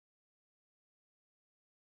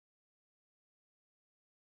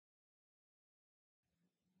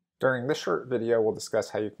During this short video, we'll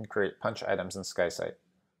discuss how you can create punch items in SKYSITE.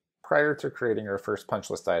 Prior to creating your first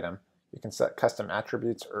punch list item, you can set custom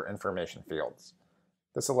attributes or information fields.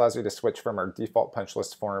 This allows you to switch from our default punch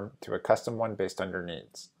list form to a custom one based on your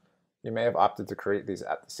needs. You may have opted to create these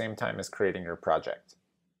at the same time as creating your project.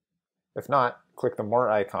 If not, click the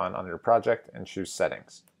More icon on your project and choose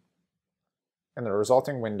Settings. In the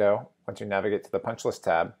resulting window, once you navigate to the punch list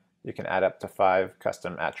tab, you can add up to 5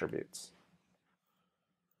 custom attributes.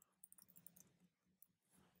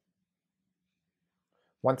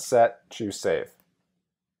 Once set, choose Save.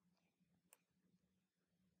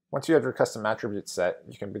 Once you have your custom attributes set,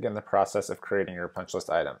 you can begin the process of creating your punch list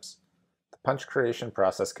items. The punch creation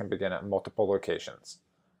process can begin at multiple locations.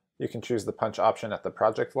 You can choose the punch option at the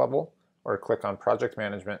project level, or click on Project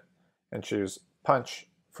Management and choose Punch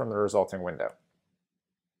from the resulting window.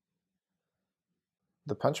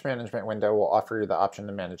 The Punch Management window will offer you the option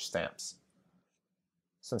to manage stamps.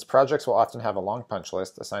 Since projects will often have a long punch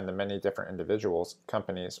list assigned to many different individuals,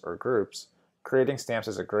 companies, or groups, creating stamps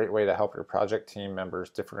is a great way to help your project team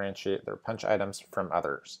members differentiate their punch items from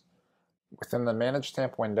others. Within the Manage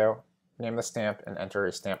Stamp window, name the stamp and enter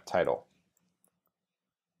a stamp title.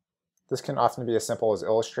 This can often be as simple as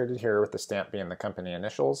illustrated here, with the stamp being the company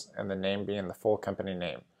initials and the name being the full company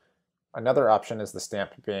name. Another option is the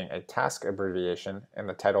stamp being a task abbreviation and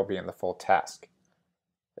the title being the full task.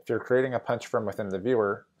 If you're creating a punch from within the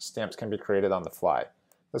viewer, stamps can be created on the fly.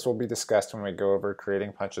 This will be discussed when we go over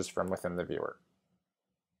creating punches from within the viewer.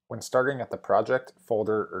 When starting at the project,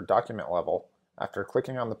 folder, or document level, after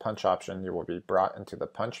clicking on the punch option, you will be brought into the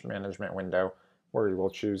Punch Management window where you will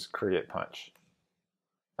choose Create Punch.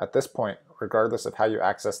 At this point, regardless of how you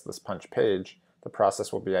access this punch page, the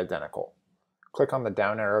process will be identical. Click on the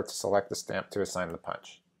down arrow to select the stamp to assign the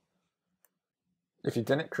punch. If you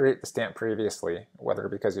didn't create the stamp previously, whether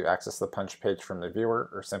because you accessed the punch page from the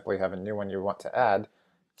viewer or simply have a new one you want to add,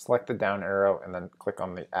 select the down arrow and then click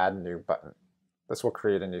on the Add New button. This will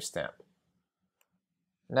create a new stamp.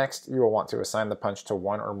 Next, you will want to assign the punch to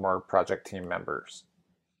one or more project team members.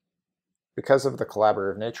 Because of the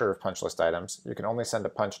collaborative nature of punch list items, you can only send a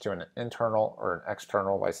punch to an internal or an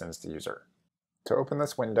external licensed user. To open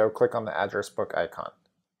this window, click on the address book icon.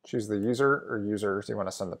 Choose the user or users you want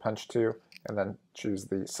to send the punch to, and then choose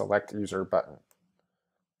the Select User button.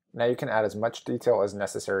 Now you can add as much detail as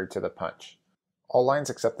necessary to the punch. All lines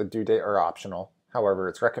except the due date are optional, however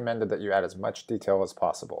it's recommended that you add as much detail as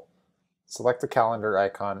possible. Select the calendar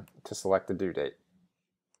icon to select the due date.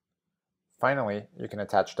 Finally, you can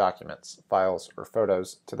attach documents, files, or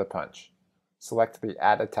photos to the punch. Select the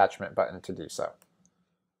Add Attachment button to do so.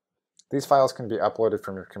 These files can be uploaded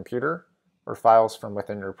from your computer or files from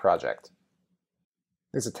within your project.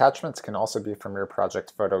 These attachments can also be from your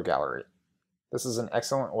project photo gallery. This is an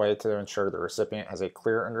excellent way to ensure the recipient has a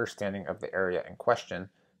clear understanding of the area in question,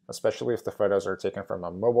 especially if the photos are taken from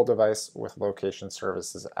a mobile device with location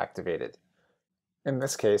services activated. In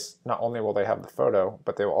this case, not only will they have the photo,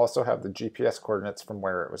 but they will also have the GPS coordinates from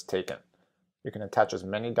where it was taken. You can attach as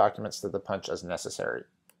many documents to the punch as necessary.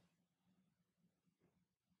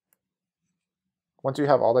 Once you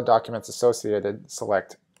have all the documents associated,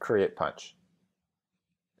 select Create Punch.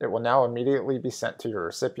 It will now immediately be sent to your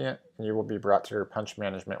recipient, and you will be brought to your Punch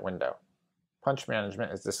Management window. Punch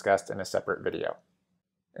Management is discussed in a separate video.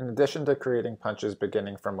 In addition to creating punches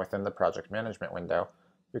beginning from within the Project Management window,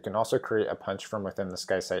 you can also create a punch from within the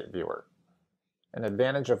SKYSITE viewer. An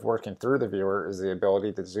advantage of working through the viewer is the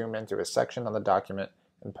ability to zoom into a section on the document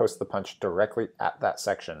and post the punch directly at that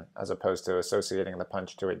section, as opposed to associating the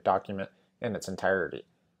punch to a document in its entirety.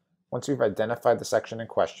 Once you've identified the section in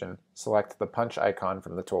question, select the punch icon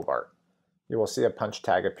from the toolbar. You will see a punch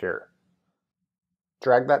tag appear.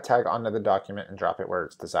 Drag that tag onto the document and drop it where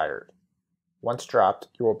it's desired. Once dropped,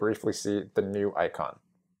 you will briefly see the new icon.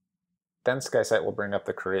 Then SKYSITE will bring up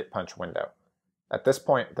the Create Punch window. At this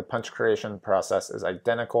point, the punch creation process is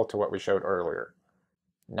identical to what we showed earlier.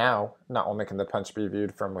 Now, not only can the punch be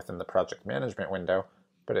viewed from within the Project Management window,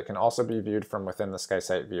 but it can also be viewed from within the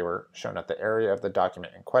SKYSITE viewer, shown at the area of the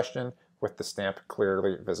document in question with the stamp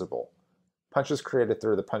clearly visible. Punches created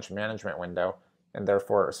through the Punch Management window, and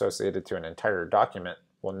therefore associated to an entire document,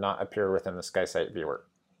 will not appear within the SKYSITE viewer.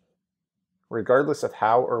 Regardless of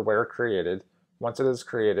how or where created, once it is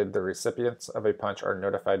created, the recipients of a punch are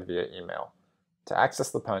notified via email. To access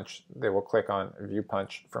the punch, they will click on View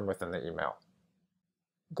Punch from within the email.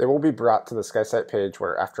 They will be brought to the SKYSITE page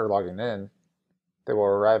where, after logging in, they will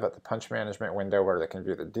arrive at the Punch Management window where they can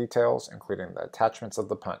view the details, including the attachments of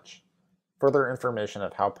the punch. Further information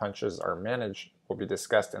of how punches are managed will be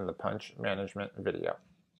discussed in the Punch Management video.